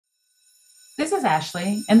This is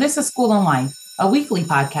Ashley, and this is School and Life, a weekly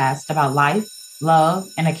podcast about life, love,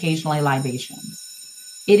 and occasionally libations.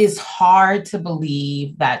 It is hard to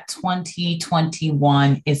believe that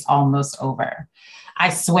 2021 is almost over.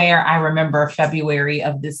 I swear I remember February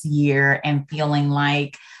of this year and feeling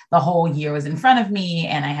like the whole year was in front of me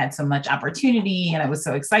and I had so much opportunity and I was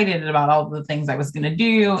so excited about all the things I was going to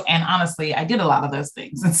do. And honestly, I did a lot of those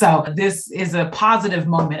things. And so this is a positive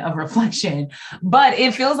moment of reflection, but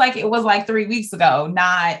it feels like it was like 3 weeks ago,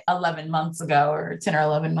 not 11 months ago or 10 or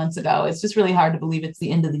 11 months ago. It's just really hard to believe it's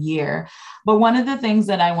the end of the year. But one of the things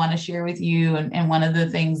that I want to share with you, and one of the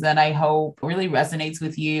things that I hope really resonates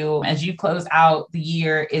with you as you close out the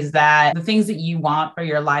year, is that the things that you want for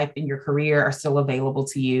your life and your career are still available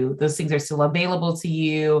to you. Those things are still available to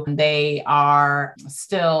you. They are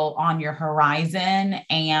still on your horizon,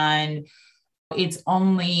 and it's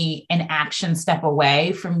only an action step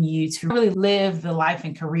away from you to really live the life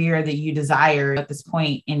and career that you desire at this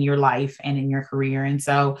point in your life and in your career. And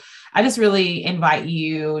so I just really invite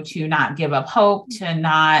you to not give up hope,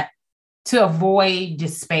 to avoid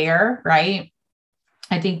despair, right?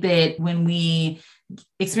 I think that when we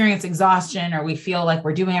experience exhaustion or we feel like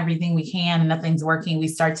we're doing everything we can and nothing's working, we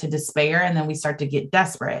start to despair and then we start to get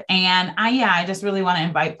desperate. And I just really want to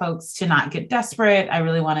invite folks to not get desperate. I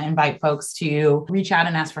really want to invite folks to reach out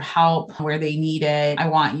and ask for help where they need it. I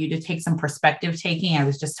want you to take some perspective taking. I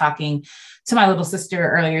was just talking to my little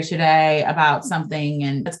sister earlier today about something,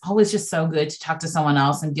 and it's always just so good to talk to someone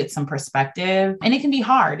else and get some perspective. And it can be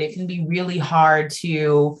hard. It can be really hard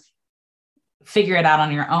to figure it out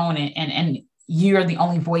on your own, and you're the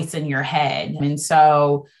only voice in your head. And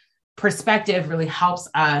so perspective really helps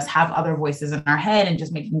us have other voices in our head, and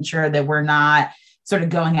just making sure that we're not sort of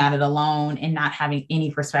going at it alone and not having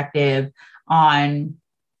any perspective on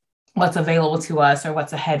what's available to us or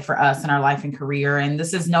what's ahead for us in our life and career. And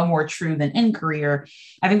this is no more true than in career.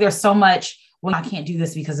 I think there's so much, well, I can't do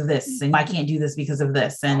this because of this, and I can't do this because of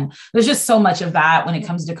this. And there's just so much of that when it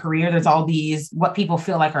comes to career. There's all these, what people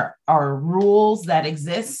feel like are rules that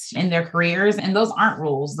exist in their careers. And those aren't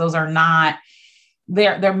rules. Those are not,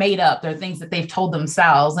 they're made up. They're things that they've told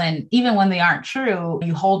themselves. And even when they aren't true,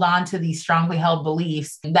 you hold on to these strongly held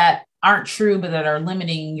beliefs that aren't true, but that are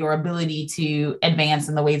limiting your ability to advance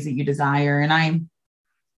in the ways that you desire. And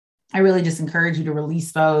I really just encourage you to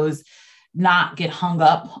release those, not get hung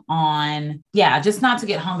up on, just not to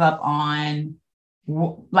get hung up on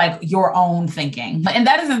like your own thinking. And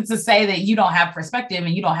that isn't to say that you don't have perspective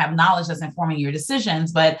and you don't have knowledge that's informing your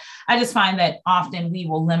decisions, but I just find that often we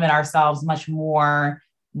will limit ourselves much more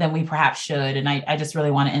than we perhaps should. And I just really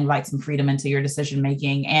want to invite some freedom into your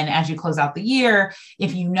decision-making. And as you close out the year,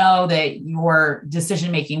 if you know that your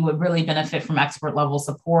decision-making would really benefit from expert level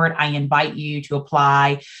support, I invite you to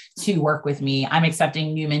apply to work with me. I'm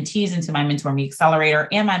accepting new mentees into my Mentor Me Accelerator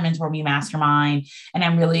and my Mentor Me Mastermind. And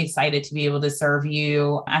I'm really excited to be able to serve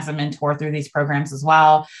you as a mentor through these programs as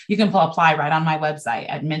well. You can apply right on my website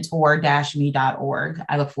at mentor-me.org.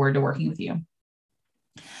 I look forward to working with you.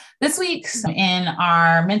 This week in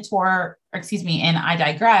I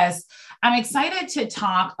Digress, I'm excited to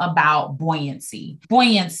talk about buoyancy.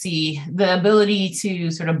 Buoyancy, the ability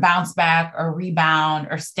to sort of bounce back or rebound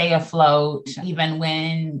or stay afloat, even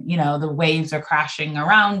when, the waves are crashing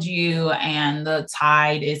around you and the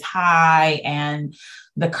tide is high and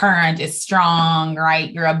the current is strong,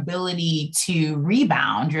 right? Your ability to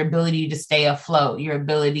rebound, your ability to stay afloat, your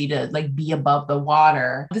ability to be above the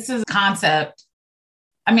water. This is a concept.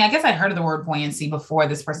 I guess I'd heard of the word buoyancy before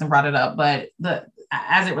this person brought it up, but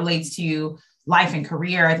as it relates to life and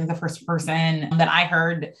career, I think the first person that I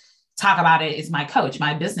heard talk about it is my coach,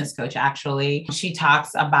 my business coach, actually. She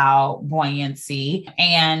talks about buoyancy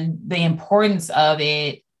and the importance of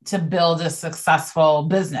it to build a successful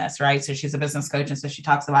business, right? So she's a business coach. And so she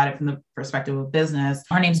talks about it from the perspective of business.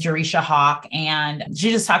 Her name's Jerisha Hawk. And she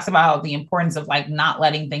just talks about the importance of not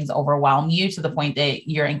letting things overwhelm you to the point that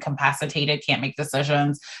you're incapacitated, can't make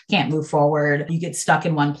decisions, can't move forward. You get stuck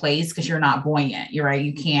in one place because you're not buoyant. You're right.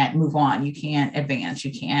 You can't move on. You can't advance.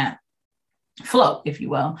 You can't float, if you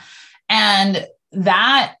will. And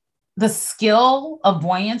the skill of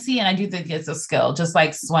buoyancy, and I do think it's a skill, just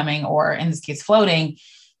like swimming or in this case, floating.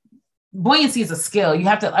 Buoyancy is a skill. You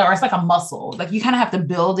have to, or it's like a muscle. You kind of have to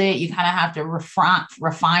build it. You kind of have to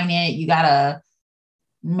refine it. You got to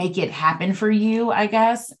make it happen for you, I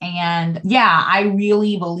guess. And I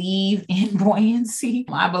really believe in buoyancy.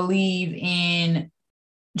 I believe in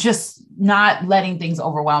just not letting things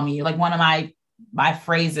overwhelm you. One of my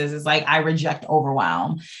phrases is I reject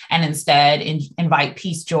overwhelm and instead invite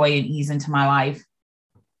peace, joy, and ease into my life.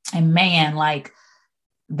 And man,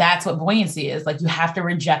 that's what buoyancy is. Like, you have to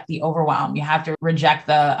reject the overwhelm. You have to reject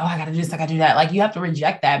the, oh, I got to do this, I got to do that. Like, you have to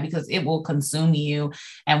reject that because it will consume you.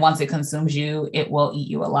 And once it consumes you, it will eat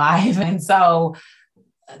you alive. And so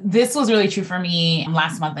this was really true for me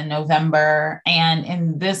last month in November. And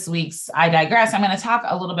in this week's I Digress, I'm going to talk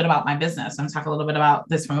a little bit about my business. I'm going to talk a little bit about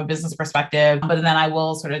this from a business perspective, but then I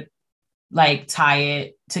will sort of like tie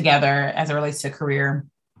it together as it relates to career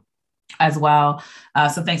as well.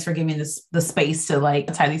 So thanks for giving me the space to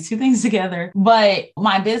like tie these two things together. But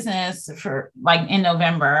my business for like in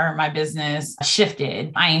November, my business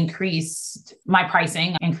shifted. I increased my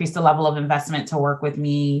pricing, increased the level of investment to work with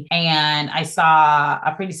me. And I saw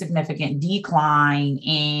a pretty significant decline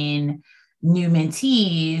in new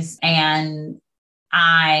mentees. And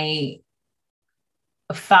I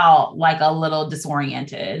felt like a little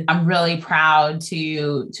disoriented. I'm really proud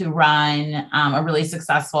to run a really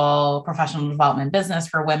successful professional development business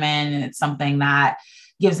for women. And it's something that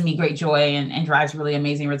gives me great joy and drives really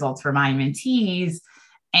amazing results for my mentees.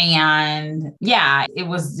 And yeah, it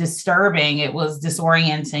was disturbing. It was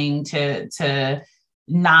disorienting to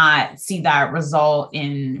not see that result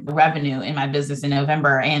in revenue in my business in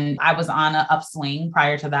November. And I was on an upswing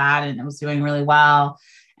prior to that, and it was doing really well.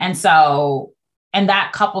 And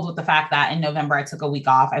that coupled with the fact that in November, I took a week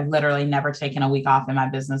off. I've literally never taken a week off in my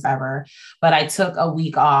business ever, but I took a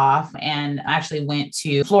week off and actually went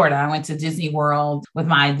to Florida. I went to Disney World with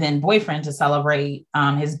my then boyfriend to celebrate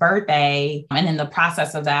his birthday. And in the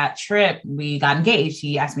process of that trip, we got engaged.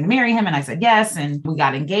 He asked me to marry him and I said yes. And we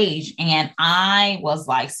got engaged. And I was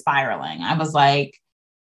like spiraling. I was like,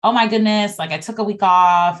 oh my goodness, like I took a week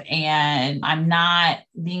off and I'm not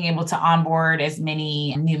being able to onboard as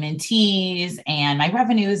many new mentees and my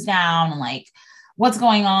revenue is down. Like, what's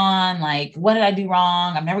going on? Like, what did I do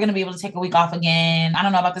wrong? I'm never going to be able to take a week off again. I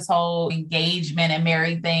don't know about this whole engagement and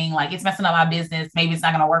married thing. Like, it's messing up my business. Maybe it's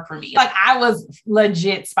not going to work for me. Like, I was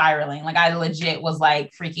legit spiraling. Like, I legit was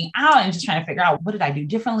like freaking out and just trying to figure out, what did I do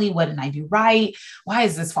differently? What didn't I do right? Why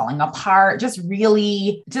is this falling apart? Just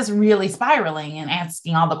really spiraling and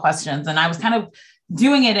asking all the questions. And I was kind of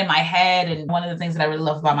doing it in my head. And one of the things that I really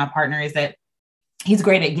love about my partner is that he's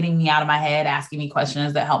great at getting me out of my head, asking me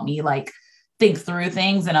questions that help me like think through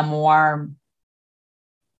things in a more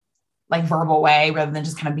like verbal way rather than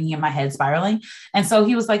just kind of being in my head spiraling. And so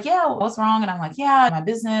he was like, yeah, what's wrong? And I'm like, yeah, my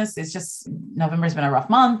business, it's just November's been a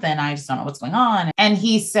rough month and I just don't know what's going on. And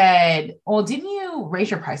he said, well, didn't you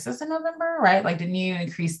raise your prices in November, right? Like, didn't you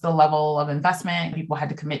increase the level of investment? People had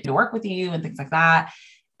to commit to work with you and things like that.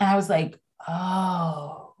 And I was like,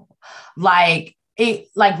 oh, like, it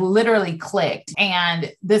like literally clicked.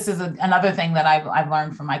 And this is another thing that I've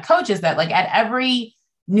learned from my coach is that like at every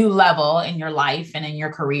new level in your life and in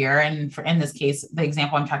your career, and in this case, the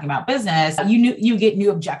example I'm talking about business, you get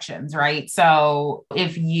new objections, right? So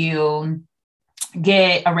if you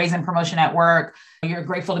get a raise and promotion at work, you're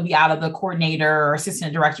grateful to be out of the coordinator or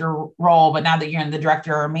assistant director role, but now that you're in the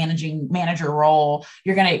director or managing manager role,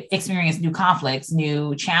 you're going to experience new conflicts,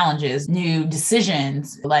 new challenges, new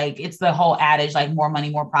decisions. Like, it's the whole adage, like more money,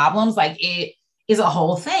 more problems. Like, it is a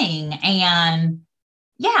whole thing. And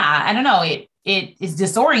yeah, I don't know, it is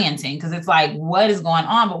disorienting because it's like, what is going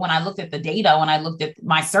on? But when I looked at the data, when I looked at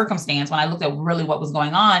my circumstance, when I looked at really what was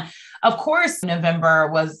going on, of course,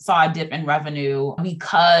 November saw a dip in revenue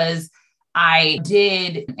because I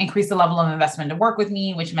did increase the level of investment to work with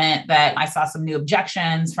me, which meant that I saw some new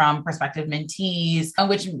objections from prospective mentees,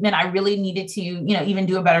 which meant I really needed to, even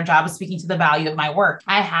do a better job of speaking to the value of my work.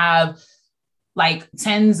 I have like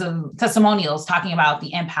tens of testimonials talking about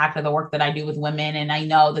the impact of the work that I do with women. And I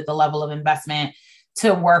know that the level of investment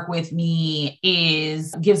to work with me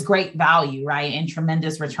gives great value, right? And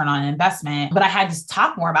tremendous return on investment. But I had to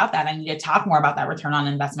talk more about that. I need to talk more about that return on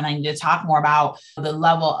investment. I need to talk more about the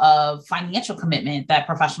level of financial commitment that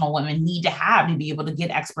professional women need to have to be able to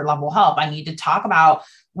get expert level help. I need to talk about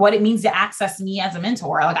what it means to access me as a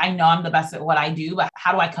mentor. Like, I know I'm the best at what I do, but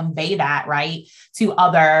how do I convey that, right, to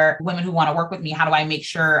other women who want to work with me? How do I make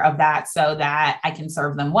sure of that so that I can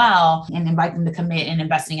serve them well and invite them to commit in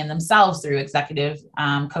investing in themselves through executive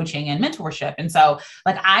coaching and mentorship? And so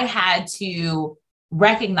like, I had to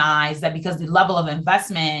recognize that because the level of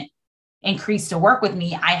investment increased to work with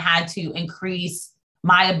me, I had to increase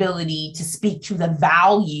my ability to speak to the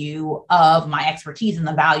value of my expertise and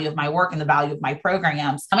the value of my work and the value of my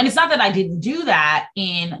programs. I mean, it's not that I didn't do that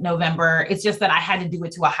in November. It's just that I had to do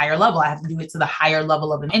it to a higher level. I had to do it to the higher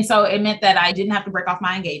level of it. And so it meant that I didn't have to break off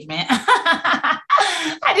my engagement. I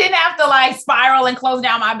didn't have to like spiral and close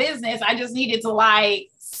down my business. I just needed to like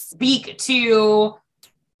speak to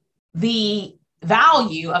the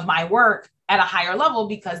value of my work at a higher level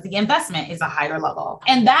because the investment is a higher level.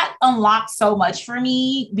 And that unlocked so much for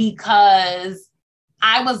me because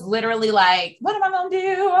I was literally like, what am I going to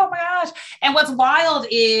do? Oh my gosh. And what's wild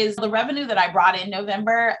is the revenue that I brought in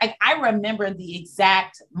November. I remember the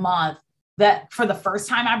exact month that for the first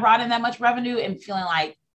time I brought in that much revenue and feeling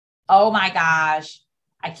like, oh my gosh,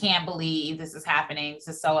 I can't believe this is happening. This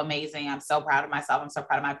is so amazing. I'm so proud of myself. I'm so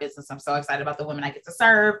proud of my business. I'm so excited about the women I get to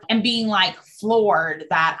serve and being like floored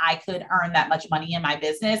that I could earn that much money in my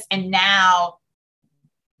business. And now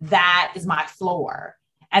that is my floor.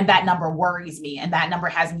 And that number worries me. And that number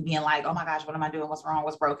has me being like, oh my gosh, what am I doing? What's wrong?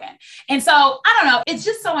 What's broken? And so I don't know. It's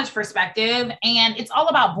just so much perspective. And it's all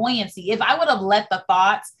about buoyancy. If I would have let the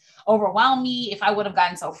thoughts overwhelm me, if I would have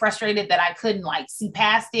gotten so frustrated that I couldn't like see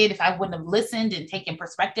past it, if I wouldn't have listened and taken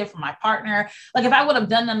perspective from my partner, like if I would have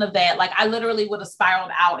done none of that, like I literally would have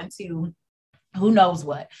spiraled out into who knows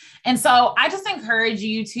what. And so I just encourage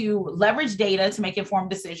you to leverage data to make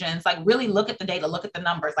informed decisions, like really look at the data, look at the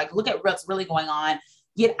numbers, like look at what's really going on,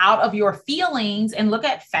 get out of your feelings and look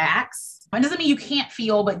at facts. It doesn't mean you can't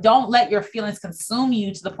feel, but don't let your feelings consume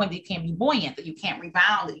you to the point that you can't be buoyant, that you can't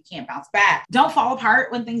rebound, that you can't bounce back. Don't fall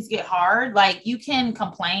apart when things get hard. Like you can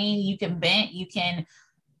complain, you can vent, you can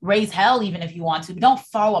raise hell even if you want to, but don't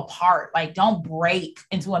fall apart. Like don't break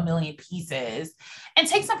into a million pieces and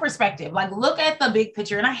take some perspective. Like look at the big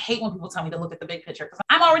picture. And I hate when people tell me to look at the big picture because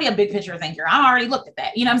I'm already a big picture thinker. I already looked at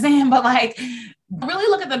that, you know what I'm saying? But like really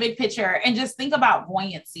look at the big picture and just think about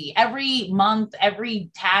buoyancy. Every month, every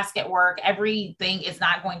task at work, everything is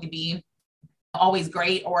not going to be always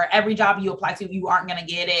great, or every job you apply to, you aren't going to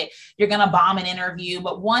get it. You're going to bomb an interview,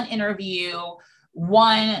 but one interview,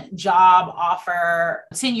 one job offer,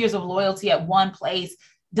 10 years of loyalty at one place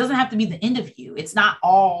doesn't have to be the end of you. It's not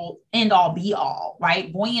all end all be all,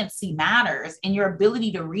 right? Buoyancy matters, and your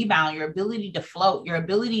ability to rebound, your ability to float, your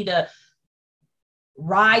ability to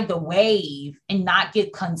ride the wave and not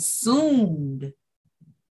get consumed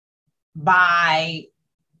by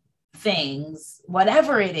things,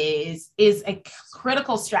 whatever it is a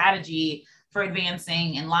critical strategy for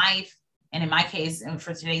advancing in life. And in my case, and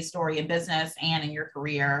for today's story in business and in your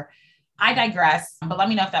career. I digress, but let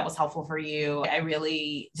me know if that was helpful for you. I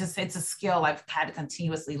really just, it's a skill I've had to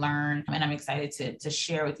continuously learn. And I'm excited to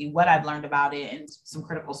share with you what I've learned about it and some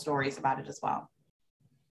critical stories about it as well.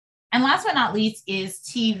 And last but not least is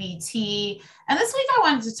TVT. And this week I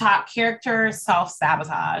wanted to talk character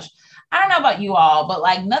self-sabotage. I don't know about you all, but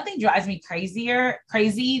like nothing drives me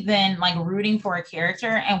crazy than like rooting for a character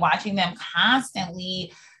and watching them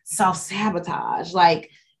constantly self-sabotage. Like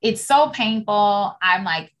it's so painful. I'm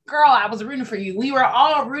like, girl, I was rooting for you. We were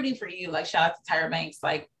all rooting for you. Like shout out to Tyra Banks.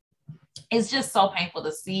 Like it's just so painful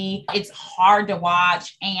to see. It's hard to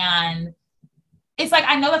watch. And it's like,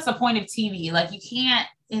 I know that's the point of TV. Like you can't,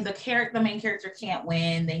 the main character can't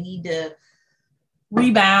win. They need to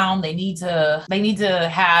rebound. They need to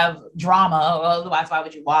have drama. Otherwise, why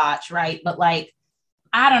would you watch? Right. But like,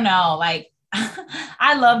 I don't know, like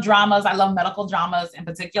I love dramas. I love medical dramas in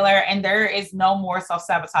particular. And there is no more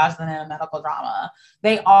self-sabotage than in a medical drama.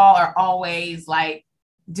 They all are always like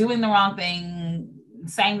doing the wrong thing,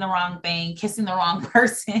 saying the wrong thing, kissing the wrong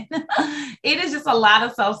person. It is just a lot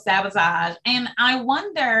of self-sabotage. And I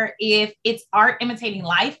wonder if it's art imitating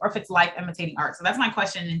life or if it's life imitating art. So that's my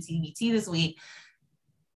question in TVT this week.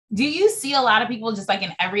 Do you see a lot of people just like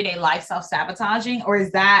in everyday life self-sabotaging, or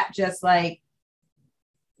is that just like,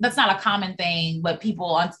 that's not a common thing, but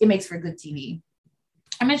it makes for good TV?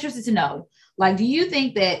 I'm interested to know, like, do you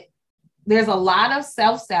think that there's a lot of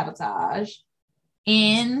self-sabotage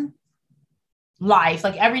in life,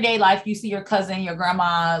 like everyday life? You see your cousin, your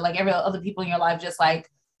grandma, like every other people in your life, just like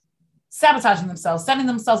sabotaging themselves, setting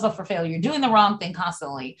themselves up for failure, doing the wrong thing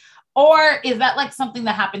constantly. Or is that like something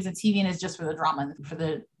that happens in TV and is just for the drama, for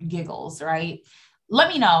the giggles, right? Let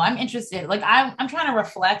me know. I'm interested. Like I'm trying to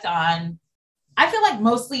reflect on, I feel like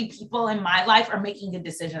mostly people in my life are making good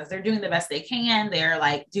decisions. They're doing the best they can. They're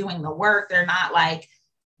like doing the work. They're not like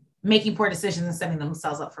making poor decisions and setting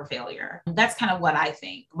themselves up for failure. That's kind of what I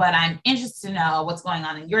think. But I'm interested to know what's going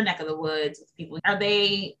on in your neck of the woods with people. Are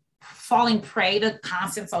they falling prey to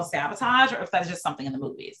constant self-sabotage, or if that's just something in the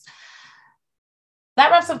movies?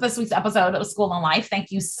 That wraps up this week's episode of School and Life.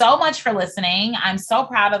 Thank you so much for listening. I'm so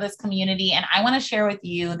proud of this community. And I want to share with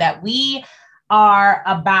you that we are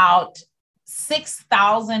about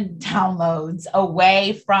 6,000 downloads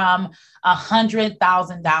away from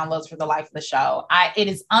 100,000 downloads for the life of the show. It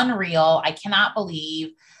is unreal. I cannot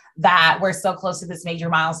believe that we're so close to this major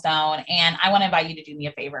milestone. And I want to invite you to do me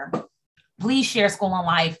a favor. Please share School and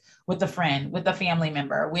Life with a friend, with a family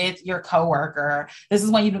member, with your coworker. This is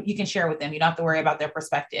when you can share with them. You don't have to worry about their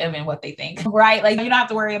perspective and what they think, right? Like you don't have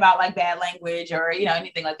to worry about like bad language or,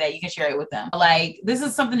 anything like that. You can share it with them. Like this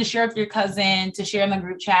is something to share with your cousin, to share in the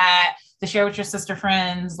group chat, to share with your sister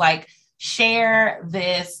friends. Like share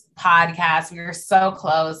this podcast. We're so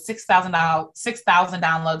close, 6,000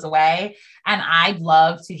 downloads away. And I'd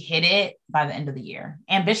love to hit it by the end of the year.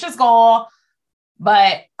 Ambitious goal,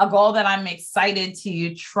 but a goal that I'm excited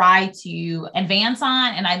to try to advance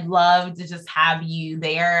on. And I'd love to just have you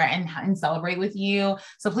there and celebrate with you.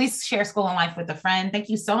 So please share School and Life with a friend. Thank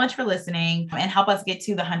you so much for listening and help us get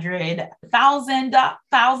to the 100,000,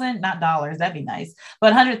 not dollars, that'd be nice,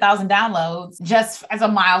 but 100,000 downloads just as a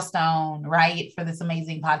milestone, right? For this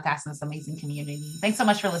amazing podcast and this amazing community. Thanks so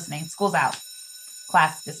much for listening. School's out.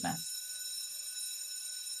 Class dismissed.